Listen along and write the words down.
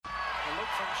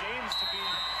for James to be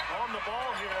on the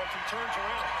ball here if he turns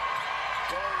around.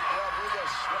 Joey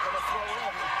Rodriguez looking to throw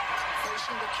in.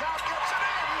 Facing the count, gets it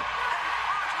in. And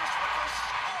Burgess with the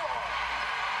score.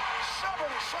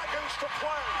 7 seconds to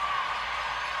play.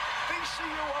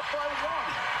 VCU up by 1.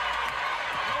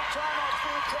 No timeout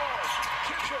foul calls.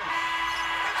 Kitchen.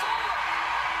 It's over.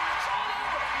 It's all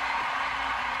over.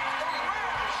 The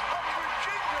Rams of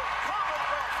Virginia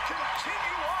Commonwealth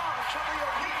continue on to the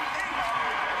Elite Eight.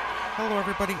 Hello,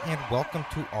 everybody, and welcome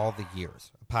to All the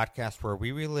Years, a podcast where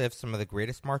we relive some of the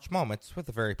greatest March moments with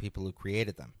the very people who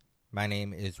created them. My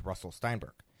name is Russell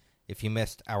Steinberg. If you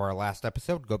missed our last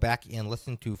episode, go back and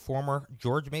listen to former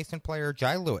George Mason player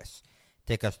Jai Lewis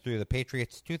take us through the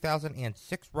Patriots'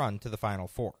 2006 run to the Final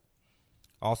Four.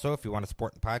 Also, if you want to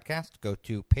support the podcast, go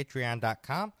to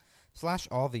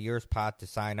patreon.com/alltheyearspod to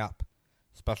sign up.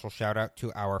 Special shout out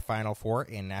to our Final Four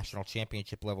and National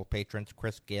Championship level patrons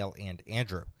Chris, Gale, and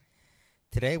Andrew.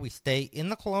 Today we stay in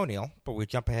the Colonial, but we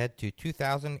jump ahead to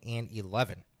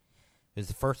 2011. It was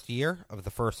the first year of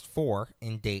the first four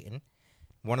in Dayton.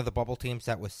 One of the bubble teams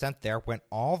that was sent there went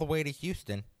all the way to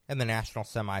Houston in the national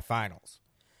semifinals.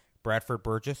 Bradford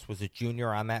Burgess was a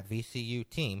junior on that VCU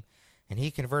team, and he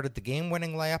converted the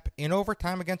game-winning layup in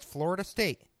overtime against Florida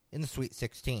State in the Sweet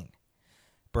 16.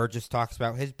 Burgess talks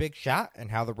about his big shot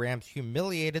and how the Rams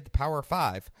humiliated the Power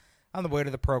Five on the way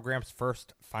to the program's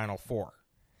first Final Four.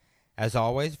 As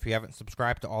always, if you haven't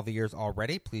subscribed to All the Years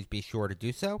already, please be sure to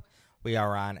do so. We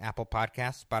are on Apple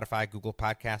Podcasts, Spotify, Google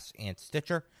Podcasts, and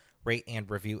Stitcher. Rate and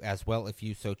review as well if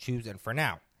you so choose. And for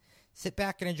now, sit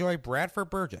back and enjoy Bradford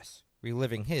Burgess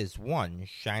reliving his one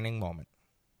shining moment.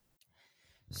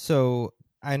 So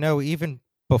I know even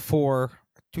before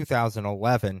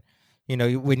 2011, you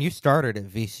know, when you started at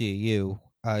VCU,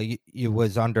 you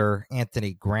was under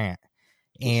Anthony Grant.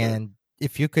 And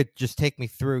if you could just take me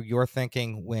through your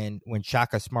thinking when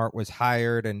Shaka Smart was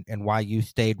hired and why you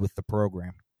stayed with the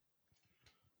program.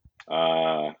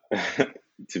 To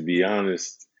be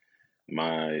honest,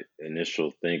 my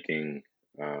initial thinking,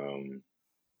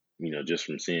 just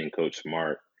from seeing Coach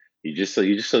Smart, he's just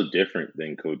so different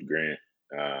than Coach Grant,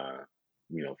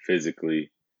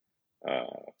 physically,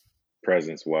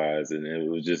 presence wise, and it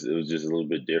was just a little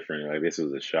bit different. I guess it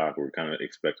was a shock. We're kind of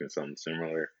expecting something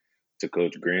similar to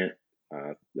Coach Grant,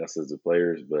 us as the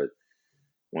players, but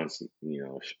once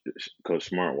Coach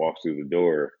Smart walks through the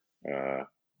door,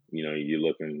 you're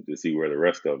looking to see where the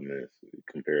rest of them is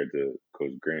compared to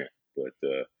Coach Grant. But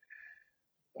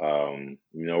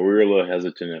we were a little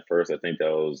hesitant at first. I think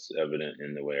that was evident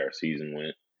in the way our season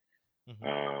went.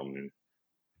 Mm-hmm.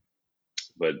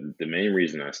 But the main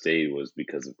reason I stayed was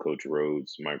because of Coach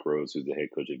Rhodes, Mike Rhodes, who's the head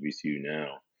coach at VCU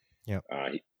now. Yep.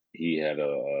 He had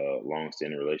a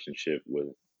long-standing relationship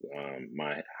with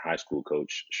my high school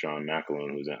coach, Sean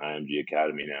McAloon, who's in IMG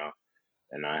Academy now.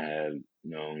 And I had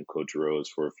known Coach Rhodes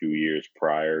for a few years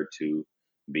prior to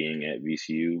being at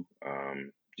VCU,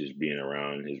 just being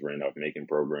around his Randolph-Macon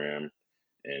program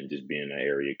and just being an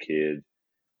area kid,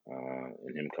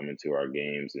 and him coming to our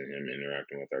games and him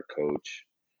interacting with our coach.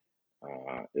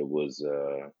 It was,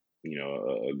 a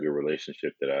good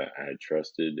relationship that I had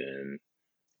trusted, and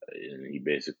he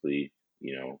basically,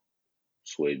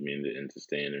 swayed me into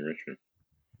staying in Richmond.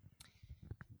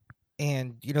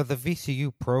 And, the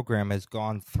VCU program has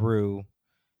gone through,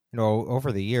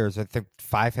 over the years, I think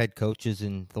 5 head coaches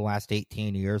in the last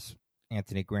 18 years,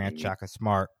 Anthony Grant, Mm-hmm. Shaka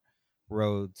Smart,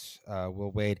 Rhodes,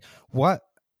 Will Wade. What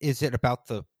is it about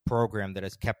the program that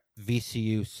has kept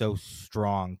VCU so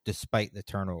strong despite the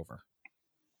turnover?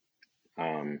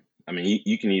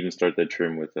 You can even start that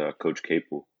trend with Coach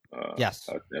Capel. Yes.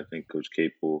 I think Coach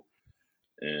Capel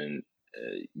and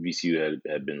VCU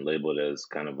had been labeled as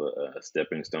kind of a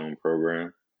stepping stone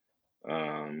program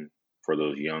for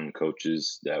those young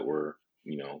coaches that were,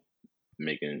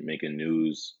 making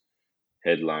news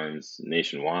headlines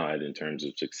nationwide in terms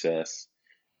of success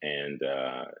and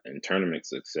tournament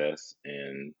success,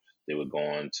 and they would go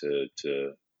on to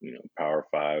Power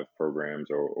 5 programs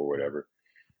or whatever.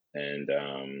 And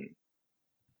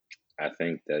I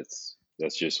think that's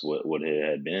just what it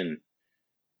had been.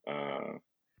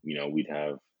 We'd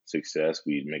have success.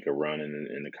 We'd make a run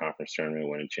in the conference tournament,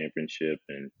 win a championship,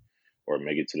 or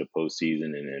make it to the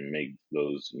postseason, and then make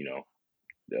those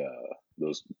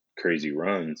those crazy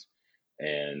runs,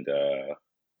 and the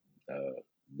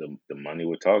money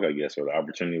would talk, I guess, or the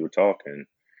opportunity would talk, and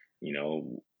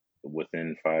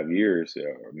within 5 years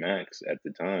or max at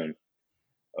the time,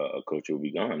 a coach will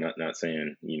be gone. Not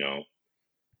saying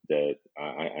that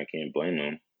I can't blame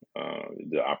them.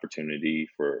 The opportunity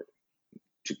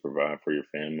to provide for your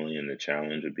family and the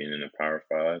challenge of being in a Power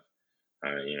 5,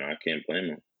 I can't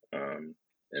blame them.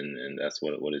 and that's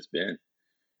what it's been.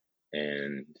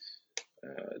 And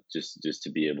just to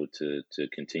be able to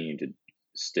continue to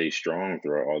stay strong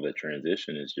throughout all that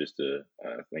transition is just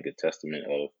I think a testament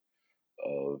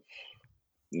of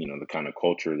the kind of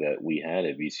culture that we had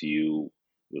at VCU,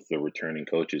 with the returning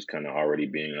coaches kind of already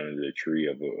being under the tree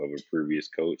of a previous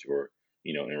coach, or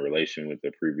in relation with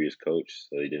the previous coach,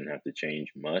 so they didn't have to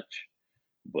change much.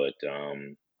 But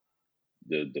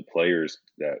the players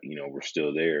that were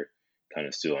still there kind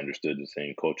of still understood the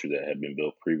same culture that had been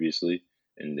built previously,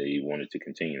 and they wanted to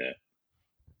continue that.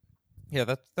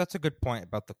 Yeah, that's a good point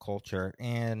about the culture.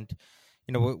 And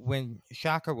when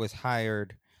Shaka was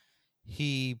hired,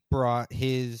 he brought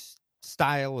his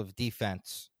style of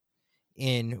defense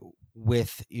in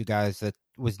with you guys that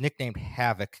was nicknamed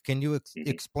Havoc. Can you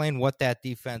explain what that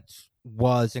defense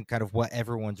was and kind of what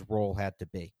everyone's role had to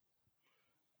be?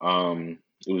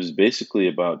 It was basically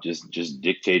about just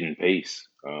dictating pace,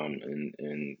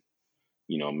 and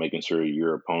making sure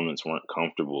your opponents weren't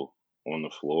comfortable on the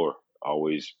floor,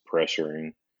 always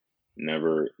pressuring,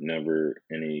 never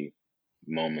any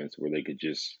moments where they could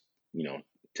just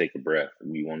take a breath.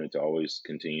 We wanted to always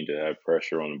continue to have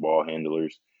pressure on the ball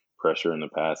handlers, pressure in the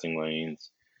passing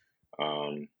lanes.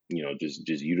 Just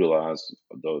utilize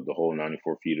the whole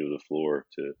 94 feet of the floor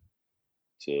to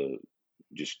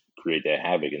just create that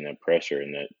havoc and that pressure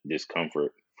and that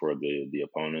discomfort for the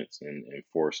opponents, and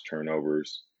force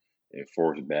turnovers and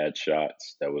force bad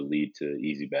shots that would lead to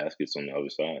easy baskets on the other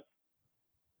side.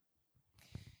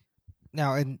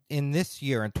 Now, in this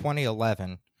year, in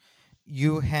 2011,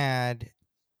 you had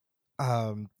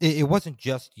it wasn't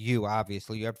just you,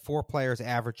 obviously. You had 4 players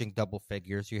averaging double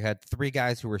figures. You had 3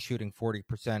 guys who were shooting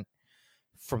 40%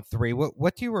 from 3.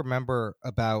 What do you remember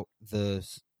about the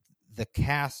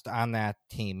cast on that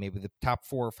team? Maybe the top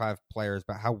 4 or 5 players,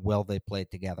 about how well they played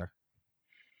together.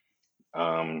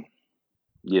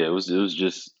 Yeah, it was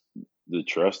just the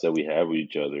trust that we have with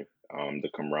each other, the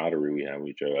camaraderie we have with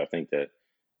each other. I think that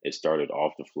it started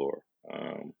off the floor.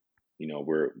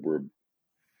 We're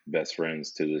best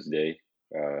friends to this day.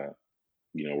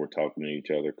 We're talking to each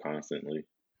other constantly.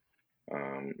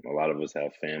 A lot of us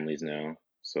have families now,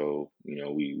 so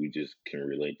we just can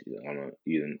relate to on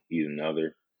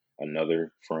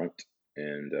another front,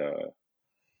 and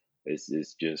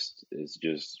it's just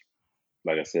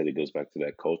like I said, it goes back to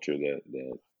that culture that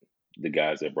the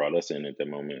guys that brought us in at that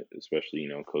moment, especially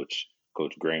Coach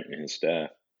Grant and his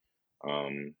staff.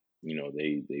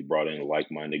 They brought in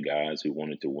like-minded guys who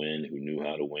wanted to win, who knew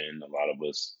how to win. A lot of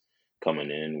us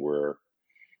coming in were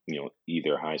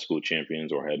either high school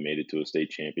champions or had made it to a state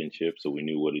championship, so we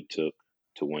knew what it took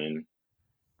to win,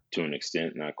 to an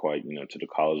extent, not quite to the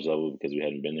college level because we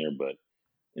hadn't been there, but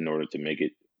in order to make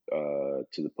it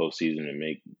to the postseason and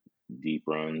make deep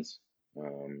runs,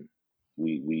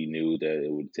 we knew that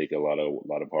it would take a lot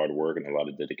of hard work and a lot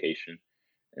of dedication,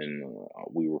 and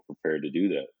we were prepared to do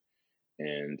that.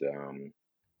 And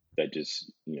that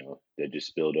just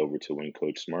spilled over to when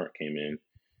Coach Smart came in.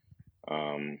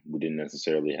 We didn't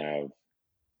necessarily have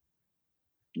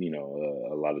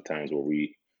a lot of times where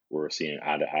we were seeing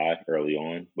eye to eye early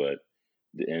on, but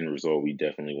the end result, we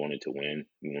definitely wanted to win.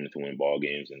 We wanted to win ball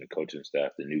games, and the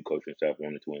new coaching staff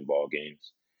wanted to win ball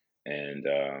games. And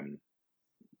at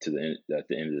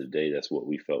the end of the day, that's what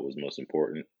we felt was most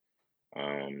important.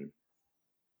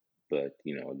 But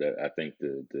that I think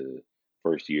the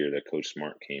first year that Coach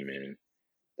Smart came in,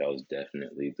 that was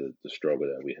definitely the struggle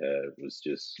that we had, was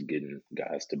just getting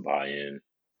guys to buy in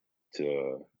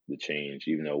to the change,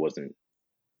 even though it wasn't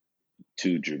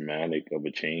too dramatic of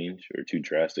a change or too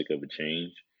drastic of a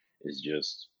change. It's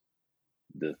just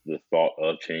the thought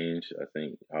of change. I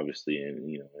think obviously,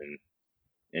 and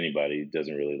anybody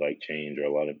doesn't really like change, or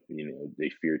a lot of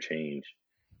they fear change,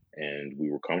 and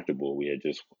we were comfortable. We had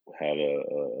just had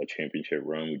a championship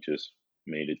run. We just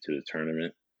made it to the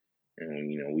tournament, and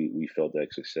we felt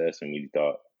that success, and we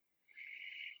thought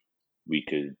we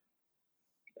could,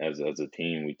 as a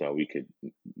team, we thought we could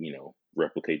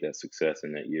replicate that success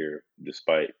in that year,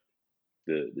 despite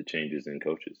the changes in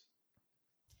coaches.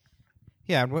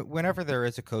 Yeah, and whenever there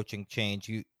is a coaching change,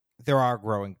 there are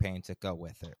growing pains that go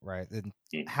with it, right? And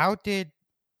how did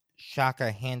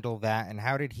Shaka handle that, and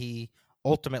how did he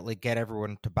ultimately get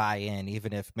everyone to buy in,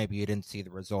 even if maybe you didn't see the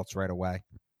results right away?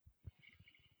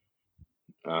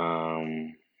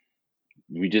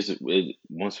 We just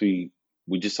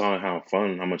saw how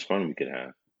much fun we could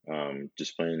have,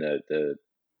 just playing that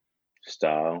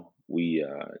style. We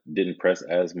didn't press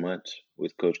as much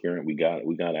with Coach Grant. We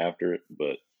got after it,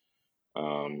 but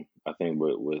I think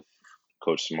with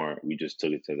Coach Smart, we just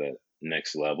took it to that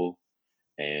next level,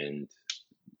 and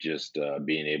just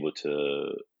being able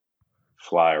to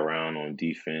fly around on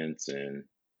defense and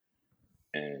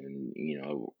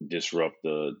disrupt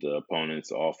the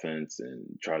opponent's offense and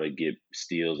try to get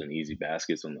steals and easy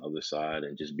baskets on the other side,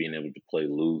 and just being able to play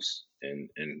loose. And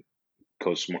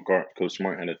Coach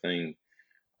Smart had a thing,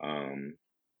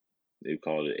 they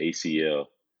called it ACL,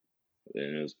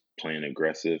 and it was playing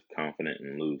aggressive, confident,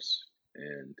 and loose.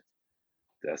 And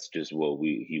that's just what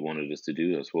he wanted us to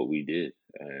do. That's what we did,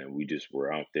 and we just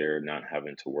were out there, not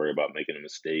having to worry about making a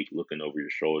mistake, looking over your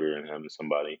shoulder, and having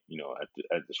somebody,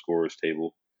 at the scorer's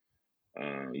table.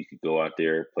 You could go out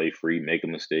there, play free, make a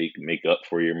mistake, make up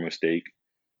for your mistake,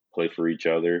 play for each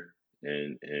other,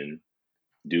 and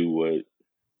do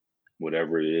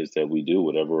whatever it is that we do,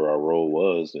 whatever our role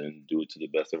was, and do it to the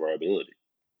best of our ability.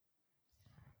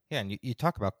 Yeah, and you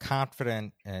talk about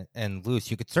confident and loose.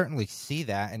 You could certainly see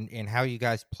that in how you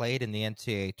guys played in the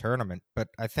NCAA tournament. But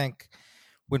I think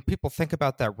when people think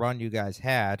about that run you guys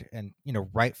had, and,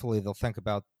 rightfully they'll think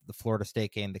about the Florida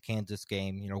State game, the Kansas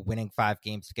game, winning 5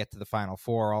 games to get to the Final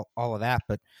Four, all of that.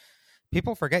 But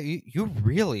people forget you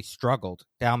really struggled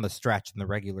down the stretch in the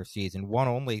regular season, won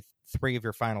only 3 of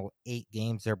your final 8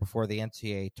 games there before the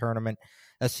NCAA tournament.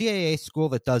 A CAA school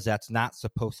that does that's not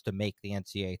supposed to make the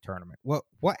NCAA tournament.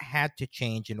 What had to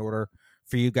change in order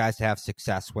for you guys to have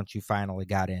success once you finally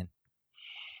got in?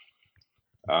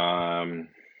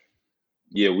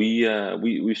 Yeah,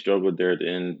 we struggled there at the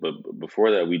end, but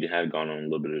before that, we had gone on a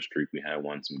little bit of a streak. We had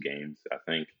won some games. I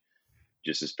think,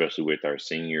 just especially with our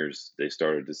seniors, they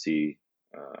started to see,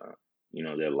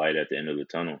 that light at the end of the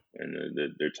tunnel, and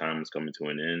their time was coming to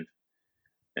an end.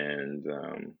 And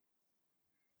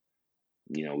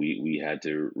we had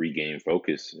to regain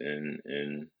focus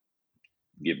and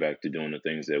get back to doing the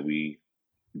things that we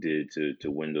did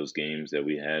to win those games that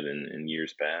we had in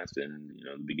years past, and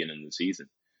the beginning of the season.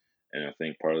 And I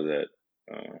think part of that,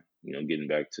 getting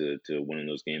back to winning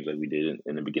those games like we did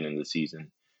in the beginning of the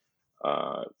season,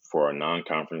 for our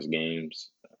non-conference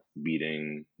games,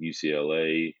 beating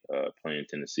UCLA, playing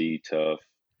Tennessee tough,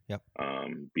 yep,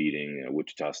 beating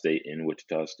Wichita State in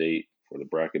Wichita State for the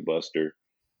bracket buster,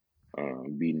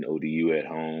 beating ODU at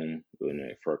home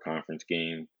for a conference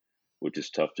game, which is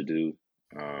tough to do.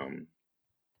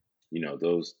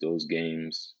 Those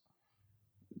games,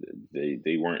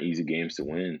 they weren't easy games to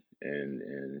win,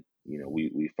 and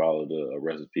we followed a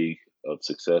recipe of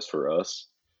success for us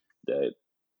that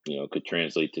could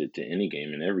translate to any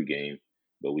game and every game,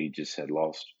 but we just had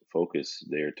lost focus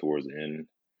there towards the end,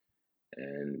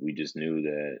 and we just knew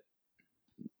that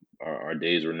our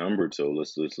days were numbered. So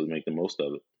let's make the most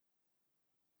of it.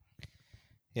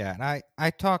 Yeah, and I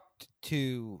talked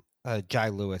to Jai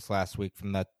Lewis last week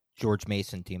from the George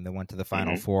Mason team that went to the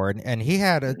Final Four, and he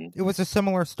had it was a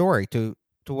similar story to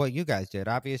what you guys did.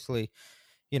 Obviously,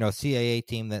 CAA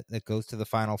team that goes to the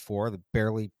Final Four, that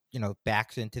barely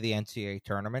backs into the NCAA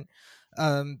tournament.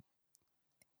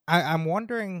 I'm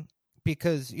wondering,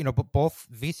 because but both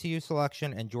VCU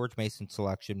selection and George Mason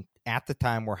selection at the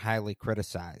time were highly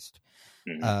criticized.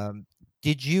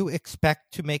 Did you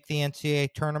expect to make the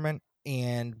NCAA tournament,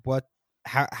 and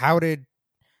how did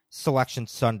Selection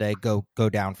Sunday go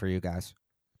down for you guys?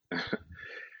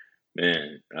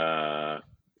 Man,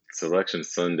 Selection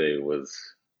Sunday was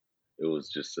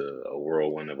just a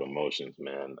whirlwind of emotions,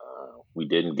 man. We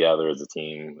didn't gather as a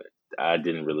team. I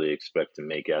didn't really expect to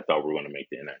make it. I thought we were going to make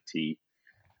the NIT.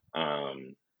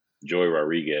 Joey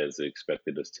Rodriguez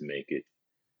expected us to make it.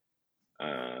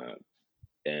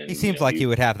 And he seems like he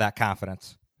would have that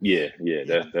confidence. Yeah,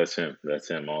 that's him. That's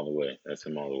him all the way.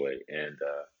 And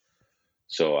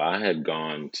so I had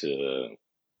gone to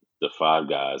the Five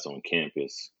Guys on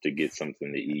campus to get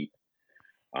something to eat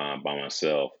by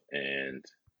myself, and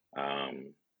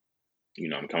I'm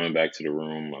coming back to the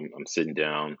room. I'm sitting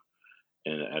down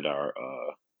at our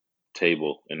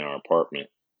table in our apartment,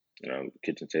 our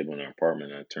kitchen table in our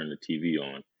apartment. And I turn the TV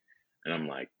on, and I'm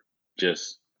like,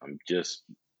 I'm just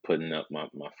putting up my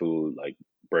food, like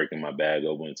breaking my bag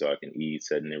open so I can eat,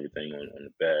 setting everything on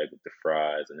the bag with the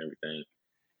fries and everything.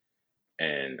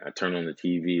 And I turn on the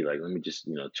TV, like, let me just,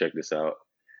 check this out.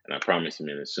 And I promise you,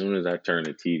 man, as soon as I turn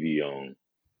the TV on,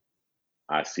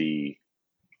 I see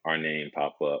our name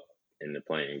pop up in the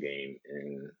playing game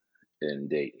in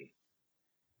Dayton.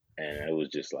 And it was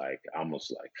just like, I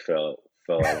almost like fell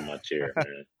out of my chair,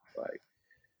 man. Like,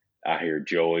 I hear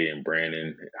Joey and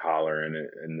Brandon hollering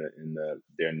in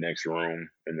their next room,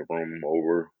 in the room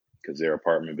over, because their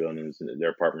apartment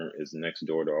is next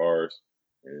door to ours,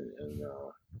 and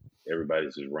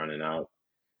everybody's just running out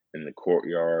in the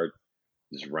courtyard,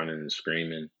 just running and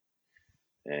screaming.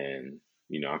 And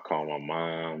I call my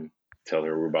mom, tell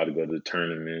her we're about to go to the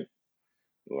tournament.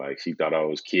 Like, she thought I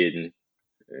was kidding.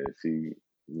 And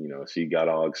she got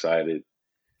all excited.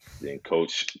 Then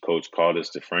coach called us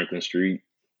to Franklin Street,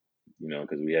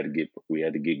 because we had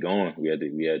to get going. We had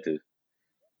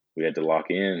to lock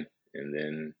in, and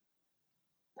then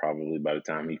probably by the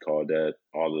time he called that,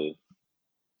 all the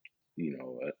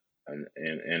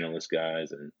analyst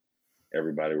guys and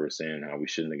everybody were saying how we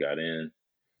shouldn't have got in,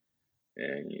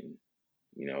 and it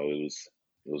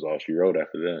was all she wrote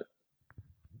after that.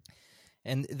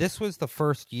 And this was the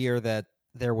first year that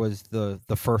there was the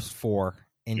first four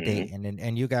in Dayton,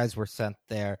 and you guys were sent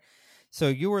there. So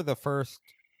you were the first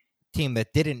team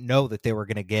that didn't know that they were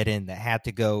going to get in, that had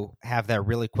to go have that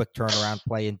really quick turnaround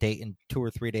play in Dayton 2 or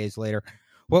 3 days later.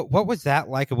 What was that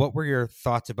like, and what were your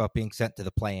thoughts about being sent to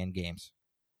the play-in games?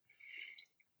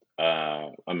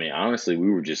 I mean, honestly, we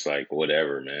were just like,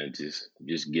 whatever, man. Just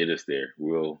get us there.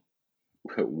 We'll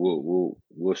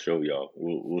show y'all.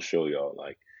 We'll show y'all.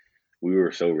 Like, we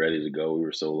were so ready to go. We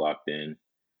were so locked in,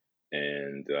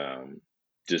 and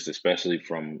just especially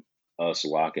from us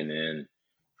locking in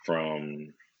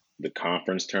from the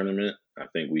conference tournament, I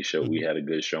think we showed we had a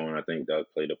good showing. I think that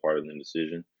played a part in the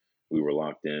decision. We were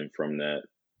locked in from that,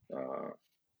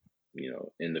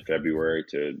 end of February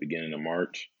to beginning of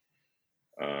March.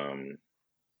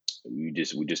 We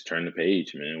just turned the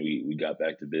page, man. We got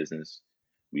back to business.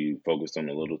 We focused on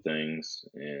the little things,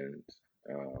 and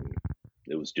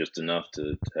it was just enough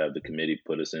to have the committee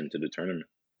put us into the tournament.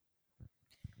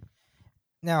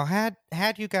 Now, had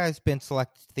you guys been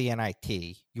selected to the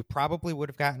NIT, you probably would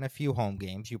have gotten a few home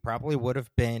games. You probably would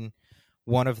have been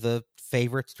one of the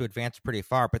favorites to advance pretty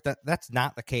far, but that's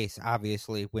not the case,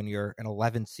 obviously, when you're an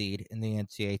 11 seed in the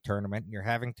NCAA tournament and you're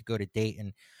having to go to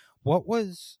Dayton. What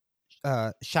was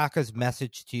Shaka's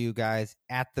message to you guys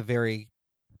at the very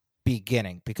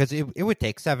beginning? Because it would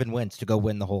take 7 wins to go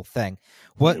win the whole thing.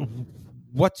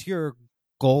 What's your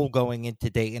goal going into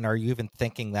Dayton? Are you even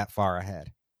thinking that far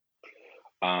ahead?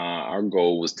 Our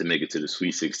goal was to make it to the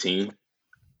Sweet 16.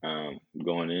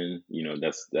 Going in,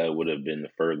 that would have been the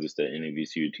furthest that any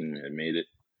VCU team had made it.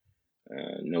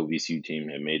 No VCU team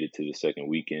had made it to the second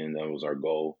weekend. That was our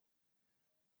goal.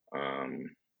 And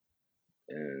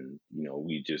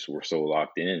we just were so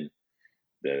locked in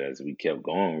that as we kept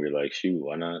going, we were like, shoot,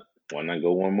 why not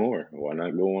go one more? Why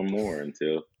not go one more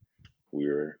until we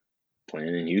were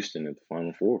playing in Houston at the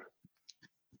Final Four?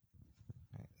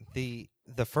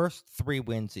 The first 3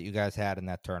 wins that you guys had in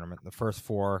that tournament, the first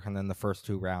 4 and then the first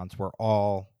 2 rounds, were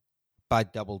all by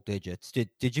double digits.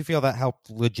 Did you feel that helped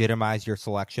legitimize your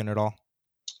selection at all?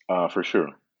 For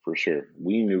sure.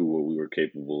 We knew what we were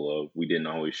capable of. We didn't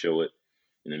always show it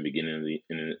in the beginning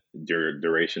in the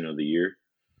duration of the year,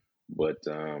 but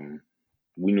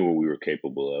we knew what we were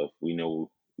capable of. We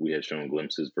know we had shown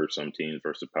glimpses versus some teams,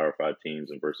 versus Power 5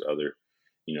 teams, and versus other,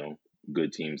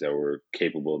 good teams that were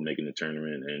capable of making the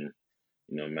tournament, and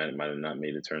might have not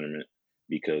made the tournament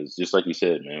because, just like you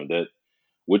said, man, that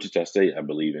Wichita State, I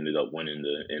believe, ended up winning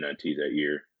the NIT that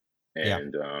year,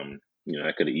 and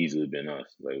that could have easily been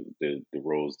us. Like the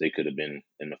Rose, they could have been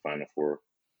in the Final Four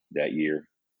that year,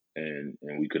 and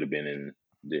we could have been in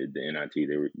the NIT.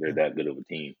 They're that good of a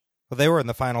team. Well, they were in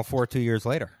the Final Four 2 years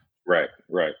later. Right.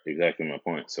 Exactly my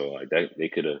point. So like that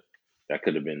could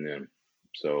have been them.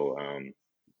 So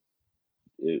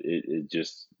it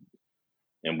just.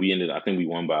 And I think we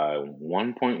won by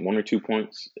 1 point, 1 or 2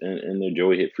 points, and then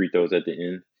Joey hit free throws at the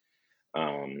end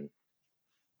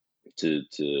to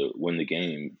win the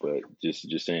game. But just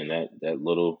saying that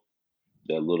little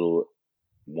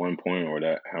 1 point, or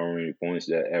that however many points,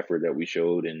 that effort that we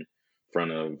showed in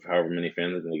front of however many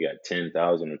fans, and they got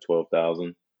 10,000 or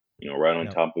 12,000, right on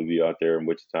top of you out there in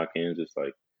Wichita, Kansas.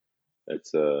 Like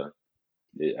that's I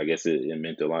guess it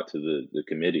meant a lot to the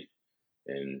committee,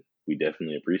 and we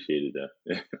definitely appreciated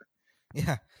that.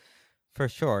 Yeah, for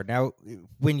sure. Now,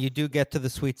 when you do get to the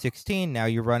Sweet 16, now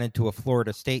you run into a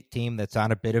Florida State team that's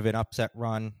on a bit of an upset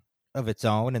run of its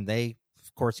own, and they,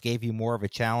 of course, gave you more of a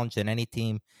challenge than any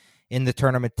team in the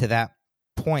tournament to that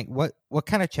point. What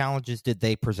kind of challenges did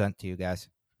they present to you guys?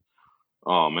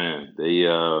 Oh man,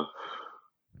 their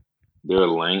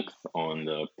length on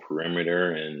the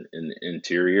perimeter and in the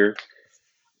interior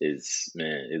is,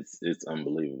 man, it's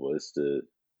unbelievable.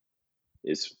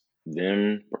 It's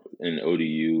them and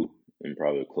ODU, and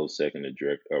probably a close second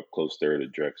or close third to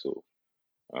Drexel.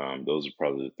 Those are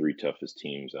probably the 3 toughest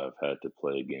teams I've had to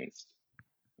play against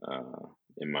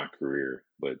in my career.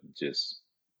 But just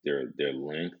their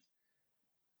length,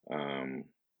 it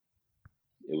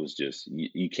was just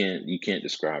you can't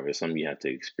describe it. It's something you have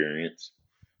to experience.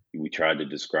 We tried to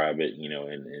describe it,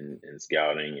 in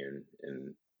scouting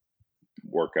and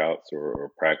workouts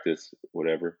or practice,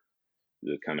 whatever.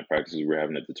 the kind of practices we're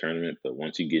having at the tournament. But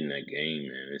once you get in that game,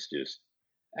 man, it's just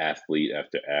athlete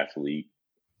after athlete,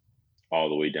 all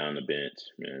the way down the bench.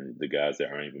 Man, the guys that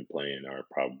aren't even playing are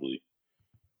probably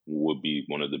would be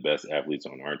one of the best athletes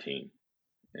on our team.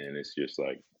 And it's just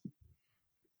like,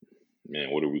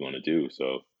 man, what are we going to do?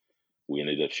 So we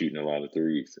ended up shooting a lot of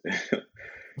threes.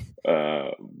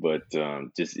 But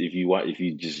just if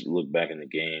you just look back in the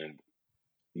game,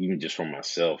 even just for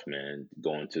myself, man,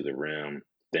 going to the rim,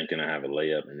 thinking I have a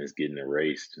layup and it's getting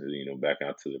erased, back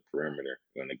out to the perimeter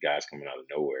when the guy's coming out of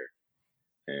nowhere.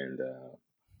 And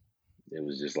it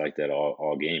was just like that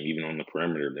all game. Even on the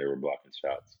perimeter, they were blocking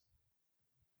shots.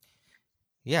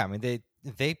 Yeah, I mean,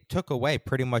 they took away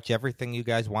pretty much everything you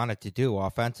guys wanted to do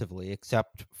offensively,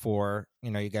 except for,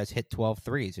 you guys hit 12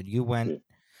 threes, and you went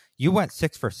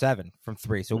 6 for 7 from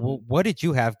 3. So what did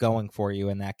you have going for you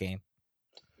in that game?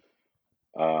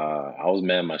 I was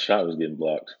mad my shot was getting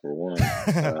blocked, for one.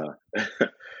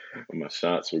 My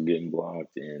shots were getting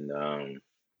blocked, and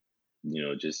we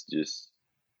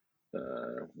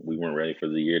weren't ready for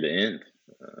the year to end.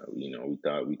 We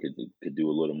thought we could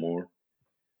do a little more.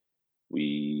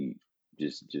 We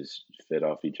just fed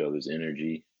off each other's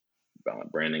energy.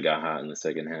 Brandon got hot in the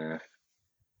second half.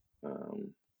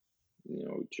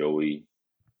 Joey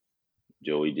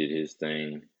did his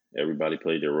thing. Everybody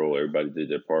played their role. Everybody did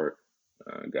their part.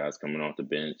 Guys coming off the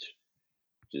bench.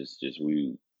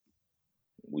 We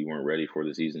weren't ready for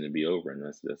the season to be over, and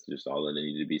that's just all that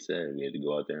needed to be said. We had to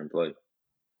go out there and play.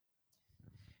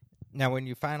 Now, when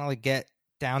you finally get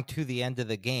down to the end of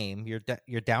the game,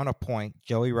 you're down a point.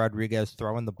 Joey Rodriguez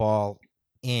throwing the ball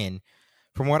in.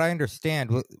 From what I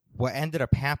understand, what ended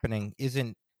up happening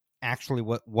isn't actually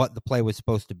what the play was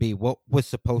supposed to be. What was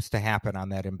supposed to happen on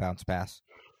that inbounds pass?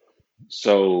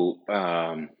 So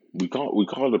we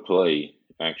called a play.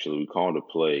 Actually, we called a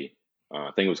play.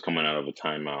 I think it was coming out of a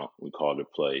timeout. We called a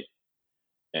play,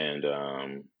 and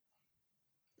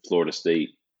Florida State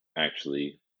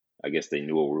actually, I guess they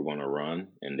knew what we were going to run,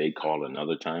 and they called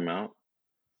another timeout,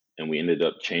 and we ended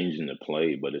up changing the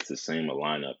play, but it's the same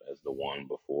lineup as the one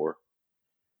before,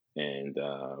 and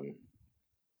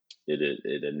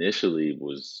it initially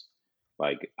was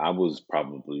like I was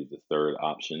probably the third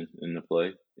option in the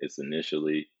play. It's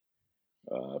initially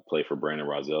play for Brandon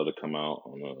Rozelle to come out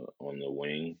on the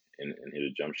wing and hit a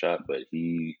jump shot, but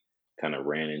he kind of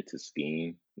ran into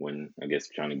scheme when, I guess,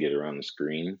 trying to get around the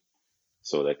screen.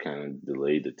 So that kind of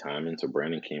delayed the timing. So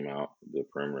Brandon came out the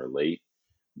perimeter late,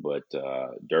 but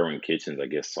Derwin Kitchens, I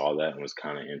guess, saw that and was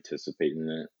kind of anticipating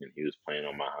it, and he was playing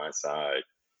on my high side.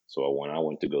 So when I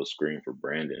went to go screen for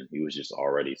Brandon, he was just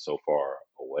already so far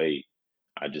away.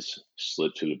 I just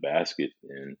slipped to the basket,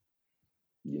 and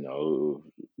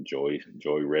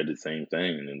Joey read the same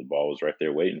thing, and then the ball was right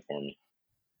there waiting for me.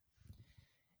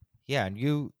 Yeah, and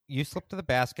you slipped to the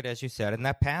basket, as you said, and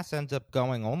that pass ends up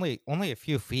going only a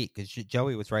few feet because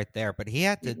Joey was right there, but he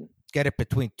had to get it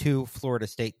between two Florida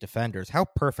State defenders. How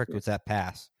perfect was that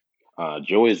pass?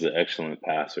 Joey's an excellent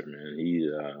passer, man. He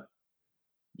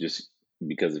just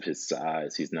because of his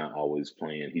size, he's not always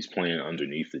playing. He's playing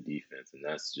underneath the defense, and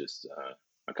that's just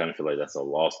I kind of feel like that's a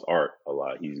lost art a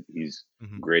lot. He's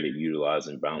great at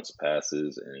utilizing bounce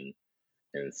passes and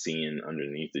seeing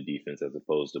underneath the defense as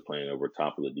opposed to playing over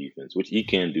top of the defense, which he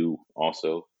can do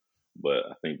also. But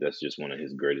I think that's just one of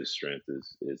his greatest strengths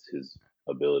is his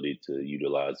ability to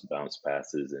utilize bounce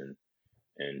passes and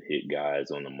hit guys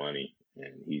on the money.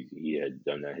 And he had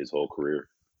done that his whole career.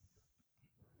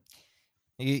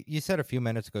 You said a few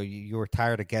minutes ago you were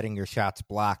tired of getting your shots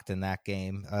blocked in that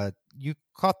game. You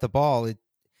caught the ball. It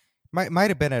might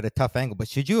have been at a tough angle, but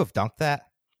should you have dunked that?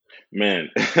 Man,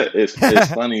 it's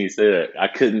funny you say that. I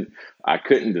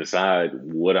couldn't decide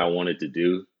what I wanted to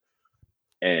do,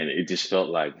 and it just felt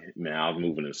like, man, I was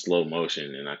moving in slow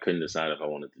motion, and I couldn't decide if I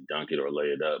wanted to dunk it or lay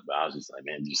it up. But I was just like,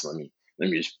 man, just let me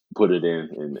just put it in,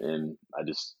 and I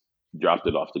just dropped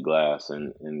it off the glass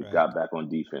and Right. got back on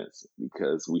defense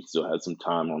because we still had some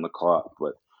time on the clock.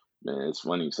 But man, it's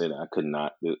funny you say that.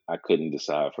 I couldn't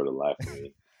decide for the life of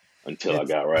me until I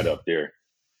got right up there.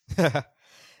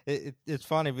 It's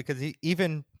funny because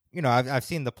even I've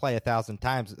seen the play 1,000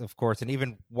 times, of course, and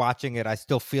even watching it, I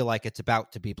still feel like it's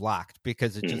about to be blocked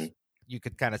because it just you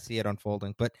could kind of see it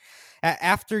unfolding. But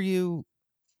after you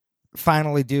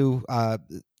finally do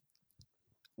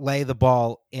lay the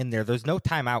ball in there's no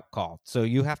timeout called, so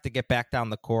you have to get back down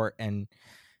the court and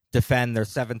defend. There's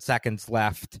 7 seconds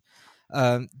left.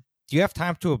 Do you have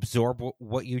time to absorb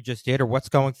what you just did, or what's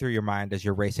going through your mind as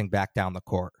you're racing back down the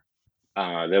court?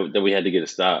 That we had to get a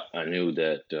stop. I knew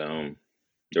that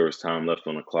there was time left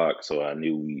on the clock, so I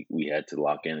knew we had to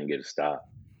lock in and get a stop.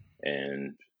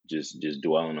 And just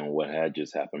dwelling on what had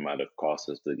just happened might have cost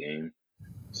us the game.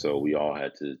 So we all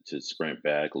had to sprint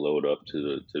back, load up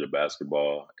to the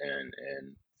basketball,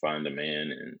 and find a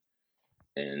man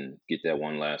and get that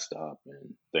one last stop.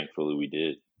 And thankfully, we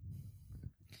did.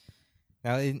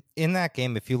 Now, in that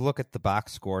game, if you look at the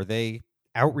box score, they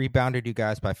out-rebounded you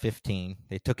guys by 15.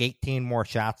 They took 18 more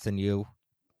shots than you.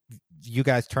 You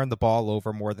guys turned the ball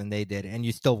over more than they did, and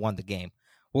you still won the game.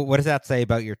 What does that say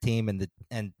about your team and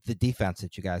the defense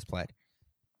that you guys played?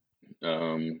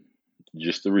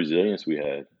 Just the resilience we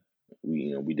had.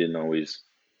 We didn't always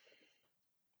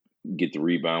get the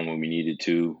rebound when we needed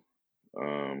to,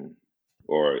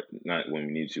 or not when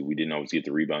we needed to. We didn't always get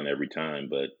the rebound every time,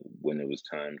 but when it was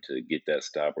time to get that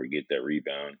stop or get that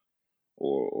rebound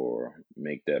or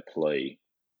make that play,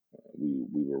 we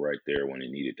were right there when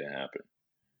it needed to happen.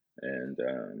 And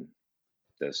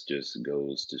that's just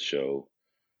goes to show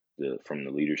from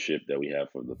the leadership that we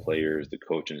have for the players, the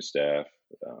coaching staff.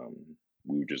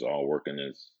 We were just all working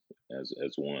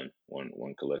as one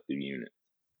collective unit.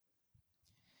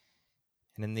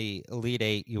 And in the Elite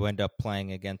Eight, you end up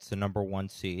playing against the number 1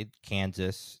 seed,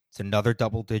 Kansas. It's another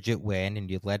double-digit win, and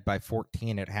you led by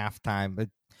 14 at halftime. But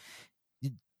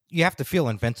you have to feel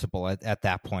invincible at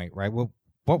that point, right?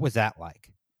 What was that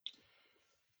like?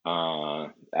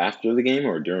 After the game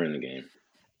or during the game?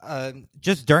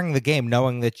 Just during the game,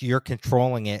 knowing that you're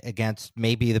controlling it against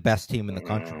maybe the best team in the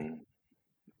country.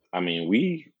 I mean,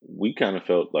 we kind of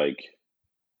felt like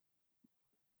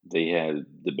they had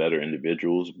the better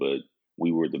individuals, but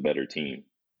we were the better team.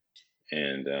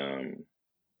 And,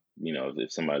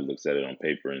 if somebody looks at it on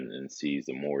paper and sees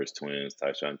the Morris twins,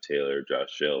 Tyshawn Taylor, Josh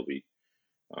Shelby,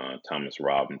 Thomas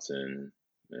Robinson,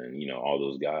 and, all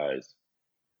those guys,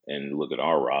 and look at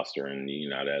our roster and you're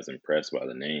not as impressed by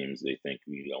the names, they think,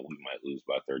 we might lose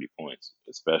by 30 points,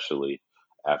 especially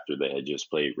after they had just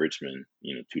played Richmond,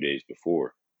 2 days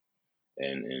before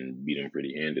and beat them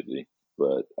pretty handedly.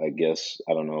 But I guess,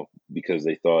 I don't know, because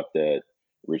they thought that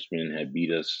Richmond had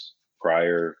beat us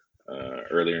prior,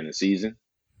 earlier in the season,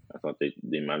 I thought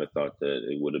they might have thought that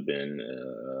it would have been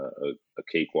a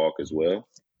cakewalk as well.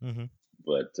 Mm-hmm.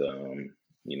 But,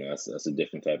 that's a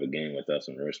different type of game with us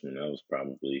and Richmond. That was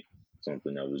probably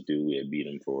something that was due. We had beat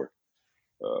them for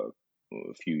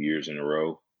a few years in a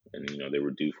row. And, they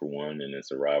were due for one, and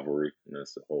it's a rivalry, and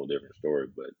that's a whole different story.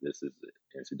 But this is the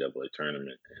NCAA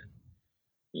tournament, and,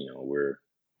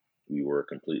 we were a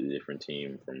completely different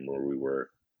team from where we were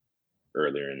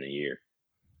earlier in the year.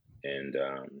 And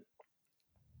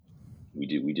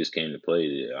we just came to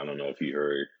play. I don't know if you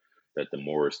heard that the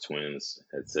Morris twins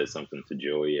had said something to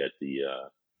Joey at the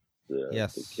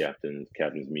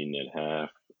captain's meeting at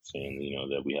half, saying,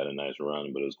 that we had a nice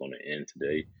run, but it was going to end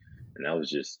today. And that was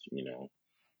just,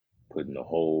 putting the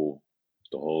whole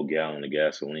gallon of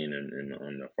gasoline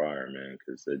on the fire, man,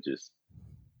 because that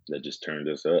just turned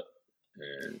us up.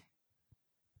 And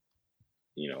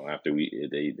after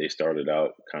they started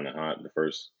out kind of hot the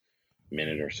first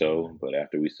minute or so, but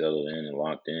after we settled in and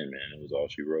locked in, man, it was all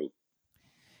she wrote.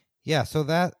 Yeah, so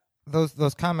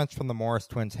those comments from the Morris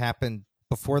twins happened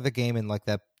before the game, and like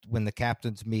that when the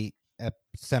captains meet at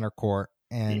center court,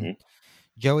 and Mm-hmm.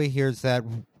 Joey hears that.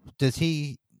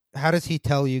 How does he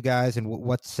tell you guys, and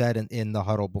what's said in the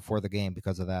huddle before the game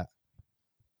because of that?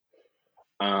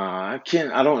 I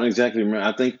don't exactly remember.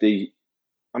 I think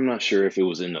I'm not sure if it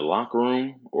was in the locker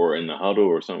room or in the huddle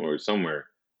or somewhere.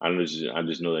 I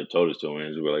just know they told us to,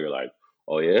 and we were like,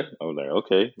 oh yeah? I was like,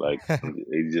 okay. Like,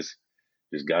 he just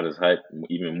got us hyped,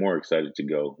 even more excited to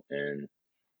go. And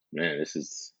man, this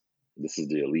is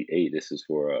the Elite Eight. This is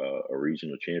for a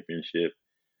regional championship.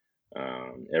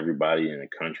 Everybody in the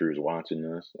country is watching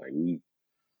us. Like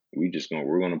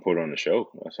we're gonna put on the show.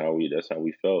 That's how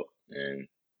we felt. And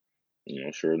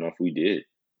sure enough, we did.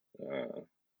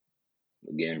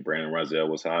 Again, Brandon Rozelle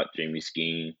was hot. Jamie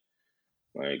Skeen,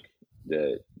 like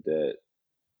that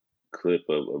clip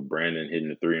of Brandon hitting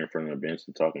the three in front of the bench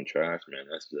and talking trash, man.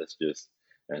 That's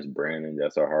Brandon.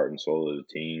 That's our heart and soul of the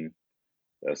team.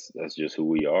 That's just who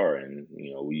we are, and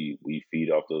we feed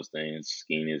off those things.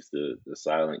 Skeen is the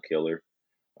silent killer.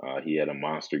 He had a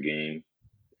monster game,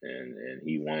 and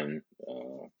he won,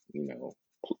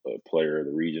 player of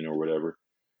the region or whatever.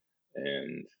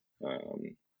 And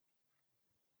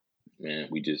man,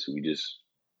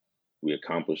 we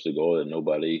accomplished the goal that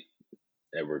nobody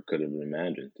ever could have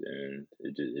imagined, and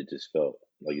it just felt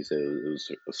like you said, it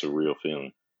was a surreal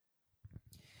feeling.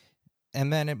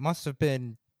 And then it must have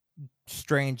been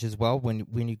strange as well when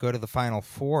you go to the Final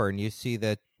Four and you see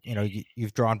that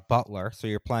you've drawn Butler, so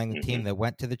you're playing a team Mm-hmm. that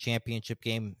went to the championship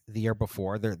game the year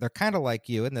before. They're kind of like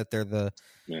you in that they're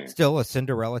Man, still a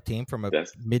Cinderella team from a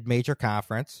that's mid-major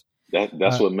conference.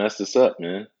 that's what messed us up,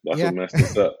 man. That's Yeah. what messed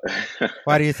us up.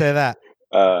 Why do you say that?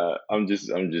 I'm just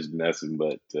messing,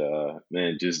 but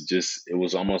man, just it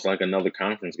was almost like another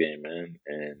conference game, man.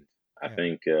 And I Yeah.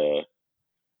 think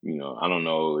I don't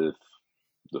know if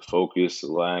the focus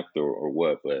lacked or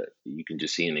what, but you can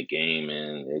just see in the game,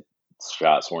 man,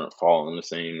 shots weren't falling the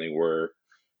same they were.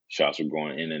 Shots were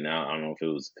going in and out. I don't know if it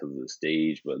was because of the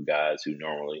stage, but guys who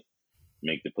normally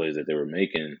make the plays that they were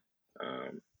making,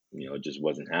 it just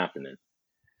wasn't happening.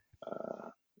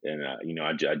 And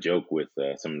I joke with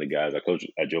some of the guys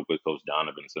I joke with Coach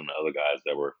Donovan and some of the other guys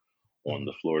that were on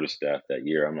the Florida staff that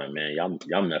year. I'm like, man,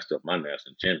 y'all messed up my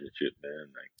national championship,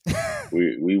 man. Like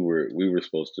we were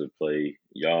supposed to play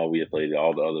y'all. We had played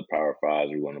all the other Power Fives.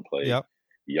 We were going to play Yep.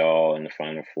 y'all in the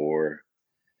Final Four,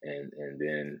 and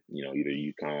then either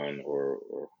UConn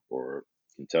or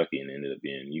Kentucky, and it ended up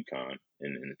being UConn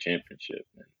in the championship.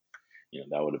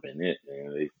 And that would have been it,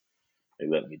 man. They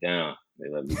let me down.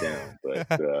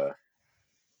 But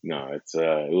no, it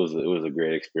was a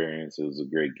great experience. It was a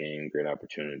great game, great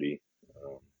opportunity.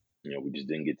 We just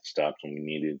didn't get the stops when we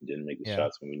needed, didn't make the Yeah.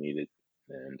 shots when we needed,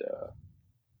 and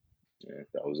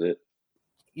that was it.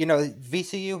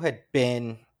 VCU had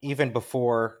been, even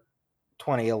before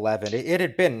 2011, it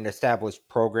had been an established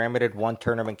program. It had won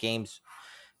tournament games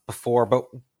before, but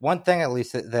one thing at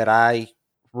least that I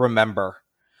remember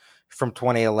from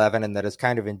 2011 and that has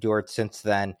kind of endured since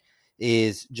then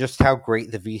is just how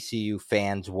great the VCU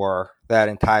fans were that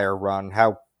entire run,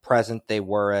 how present they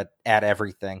were at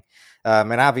everything.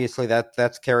 And obviously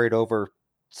that's carried over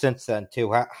since then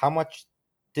too. How much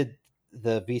did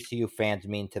the VCU fans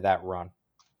mean to that run?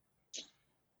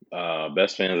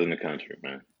 Best fans in the country,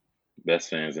 man. Best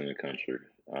fans in the country.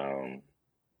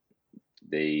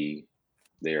 They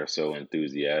are so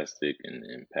enthusiastic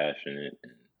and passionate,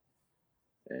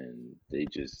 and they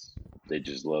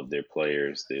just love their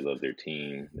players. They love their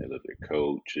team. They love their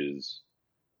coaches.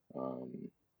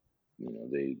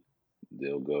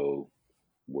 They'll go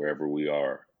wherever we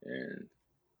are, and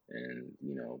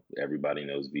everybody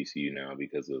knows VCU now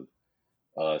because of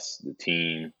us, the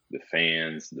team, the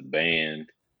fans, the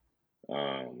band.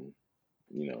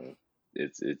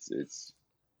 It's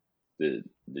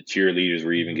the cheerleaders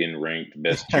were even getting ranked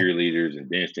best cheerleaders and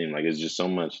dance team. Like, it's just so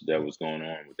much that was going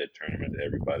on with that tournament that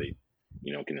everybody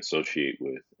can associate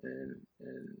with, and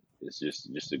it's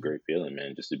just a great feeling,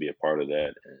 man, just to be a part of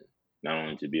that, and not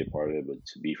only to be a part of it, but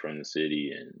to be from the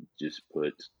city and just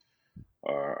put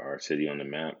our city on the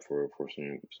map for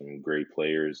some great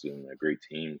players and a great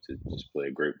team to just play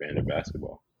a great brand of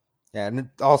basketball. Yeah, and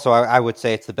also I would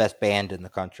say it's the best band in the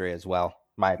country as well,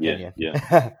 my opinion. Yeah.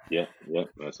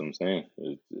 That's what I'm saying.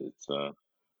 It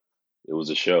was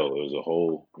a show. It was a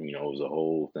whole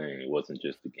thing. It wasn't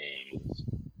just the game. It was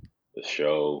the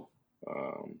show,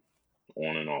 on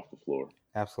and off the floor.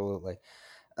 Absolutely.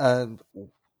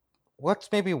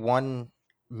 What's maybe one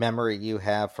memory you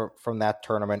have from that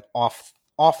tournament off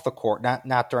the court,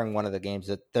 not during one of the games,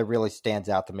 that really stands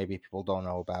out that maybe people don't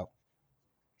know about?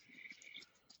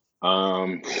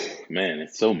 Man,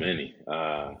 it's so many.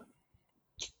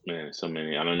 So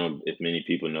many. I don't know if many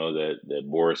people know that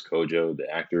Boris Kodjoe, the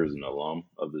actor, is an alum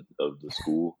of the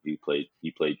school. He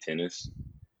played tennis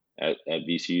at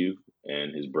VCU,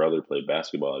 and his brother played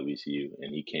basketball at VCU,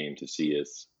 and he came to see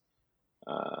us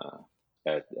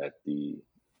at the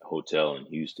hotel in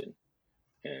Houston,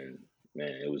 and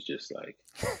man, it was just like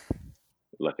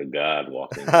a god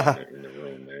walking in the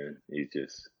room, man. It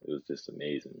was just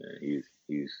amazing, man. He's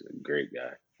a great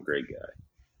guy.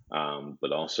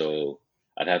 But also,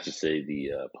 I'd have to say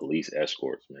the police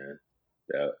escorts, man.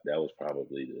 That was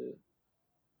probably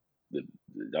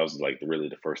that was like really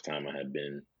the first time I had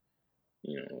been,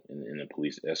 in a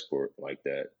police escort like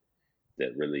that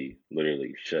really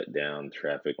literally shut down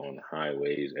traffic on the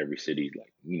highways. Every city,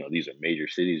 these are major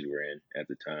cities we're in at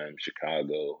the time: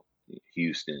 Chicago,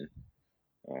 Houston.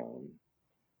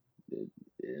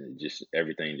 Just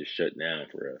everything just shut down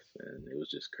for us, and it was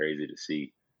just crazy to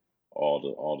see all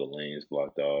the lanes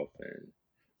blocked off and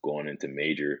going into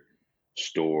major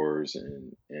stores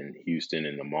and Houston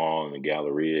and the mall and the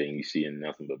Galleria, and you seeing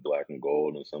nothing but black and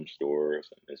gold in some stores,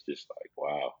 and it's just like,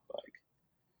 wow, like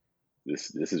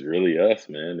this is really us,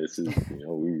 man. This is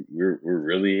we're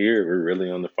really here. We're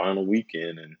really on the final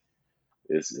weekend, and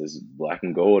it's black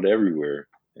and gold everywhere,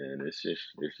 and it's just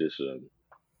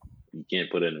you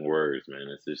can't put it in words, man.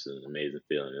 It's just an amazing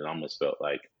feeling. It almost felt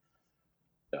like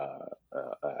an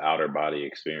outer body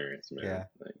experience, man. Yeah.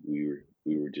 Like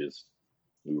we were just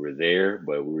we were there,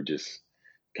 but we were just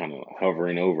kind of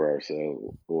hovering over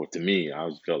ourselves. Or to me, I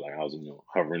always felt like I was,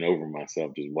 hovering over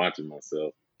myself, just watching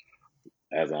myself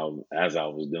as I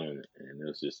was doing it, and it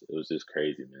was just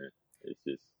crazy, man.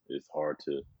 It's hard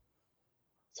to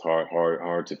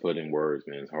hard to put in words,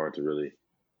 man. It's hard to really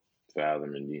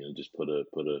fathom and just put a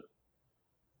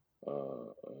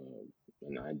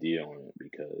an idea on it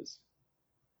because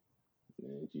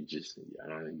you just I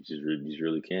don't know you just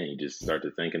really can't. You just start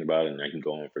to thinking about it, and I can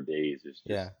go on for days. It's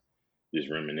just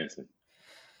reminiscing.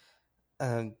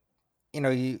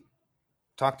 You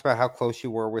talked about how close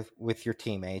you were with your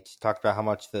teammates. You talked about how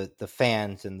much the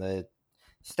fans and the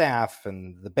staff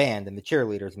and the band and the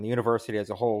cheerleaders and the university as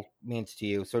a whole means to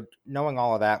you. So knowing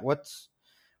all of that, what's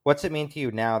it mean to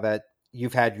you now that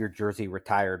you've had your jersey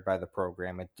retired by the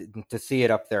program and to see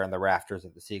it up there in the rafters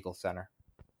of the Siegel Center?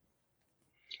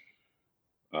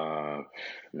 Man,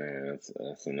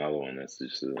 that's another one that's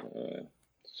just a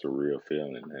surreal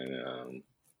feeling, and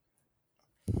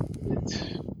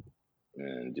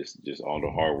it's just all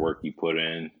the hard work you put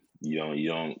in. You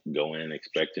don't go in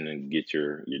expecting to get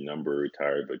your number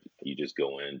retired, but you just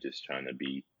go in just trying to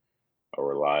be a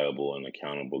reliable and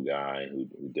accountable guy who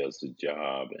does the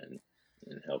job and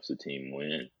helps the team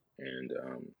win. And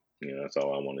that's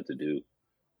all I wanted to do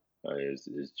is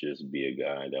just be a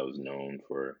guy that was known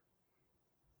for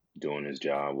doing his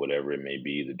job, whatever it may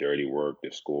be, the dirty work, the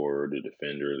scorer, the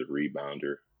defender, the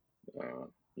rebounder,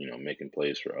 making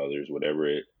plays for others, whatever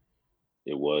it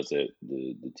was that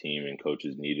the team and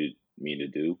coaches needed me to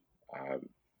do, I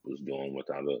was doing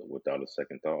without a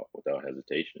second thought, without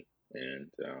hesitation. And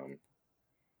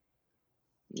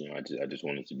I just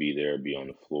wanted to be there, be on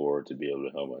the floor, to be able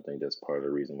to help. I think that's part of the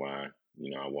reason why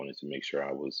I wanted to make sure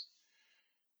I was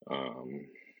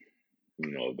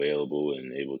available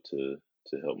and able to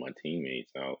help my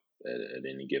teammates out at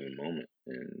any given moment.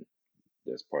 And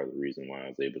that's part of the reason why I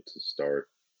was able to start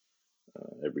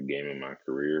every game in my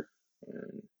career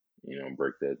and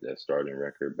break that starting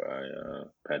record by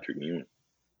Patrick Ewing.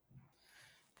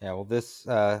 Yeah, well, this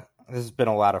has been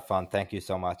a lot of fun. Thank you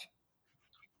so much.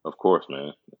 Of course,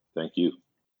 man. Thank you.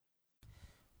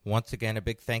 Once again, a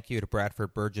big thank you to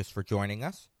Bradford Burgess for joining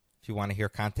us. If you want to hear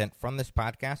content from this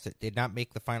podcast that did not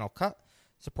make the final cut,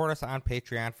 support us on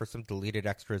Patreon for some deleted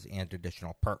extras and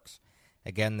additional perks.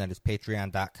 Again, that is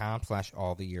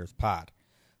patreon.com/alltheyearspod.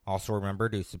 Also remember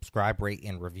to subscribe, rate,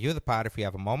 and review the pod if you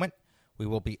have a moment. We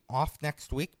will be off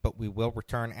next week, but we will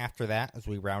return after that as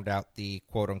we round out the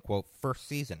quote-unquote first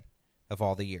season of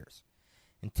All the Years.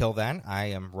 Until then, I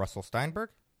am Russell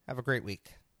Steinberg. Have a great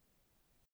week.